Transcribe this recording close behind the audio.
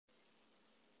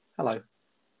Hello,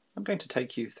 I'm going to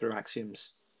take you through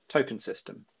Axiom's token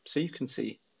system so you can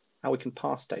see how we can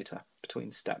pass data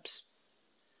between steps.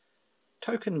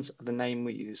 Tokens are the name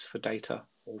we use for data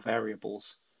or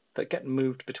variables that get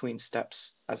moved between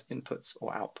steps as inputs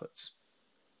or outputs.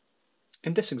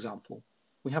 In this example,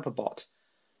 we have a bot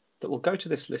that will go to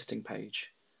this listing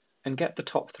page and get the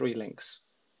top 3 links.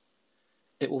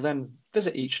 It will then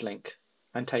visit each link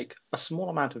and take a small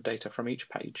amount of data from each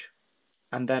page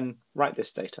and then write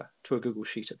this data to a Google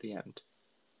Sheet at the end.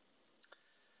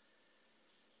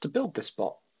 To build this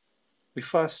bot, we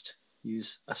first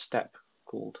use a step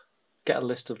called get a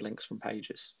list of links from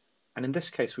pages, and in this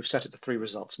case we've set it to 3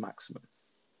 results maximum.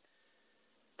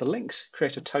 The links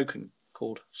create a token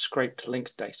called scraped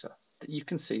link data that you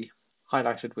can see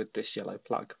highlighted with this yellow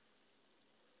plug.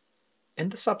 In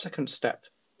the subsequent step,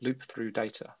 loop through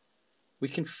data, we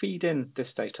can feed in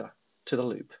this data to the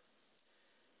loop.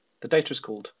 The data is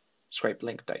called scraped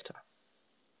link data.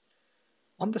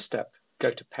 On the step, go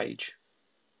to page.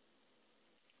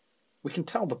 We can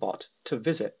tell the bot to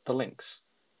visit the links.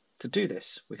 To do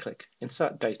this, we click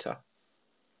Insert Data,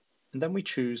 and then we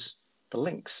choose the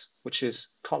links, which is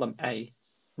column A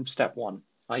from step 1,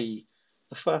 i.e.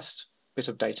 the first bit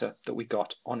of data that we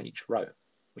got on each row,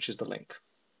 which is the link.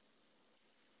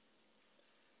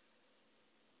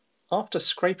 After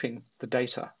scraping the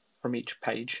data from each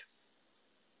page,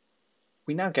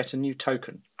 we now get a new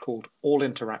token called All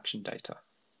Interaction Data.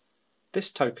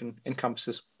 This token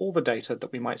encompasses all the data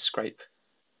that we might scrape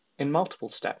in multiple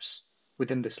steps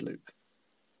within this loop.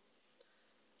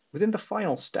 Within the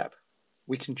final step,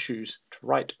 we can choose to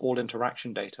write all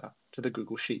interaction data to the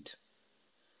Google Sheet.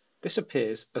 This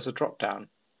appears as a drop-down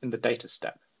in the Data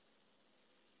step.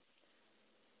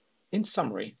 In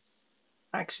summary,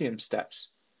 Axiom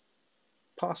steps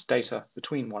pass data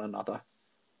between one another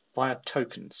via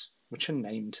tokens, which are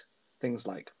named things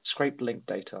like scraped link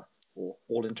data or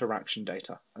all interaction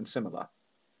data and similar.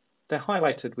 They're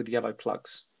highlighted with yellow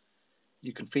plugs.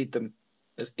 You can feed them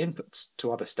as inputs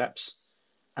to other steps,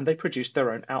 and they produce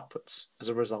their own outputs as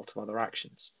a result of other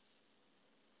actions.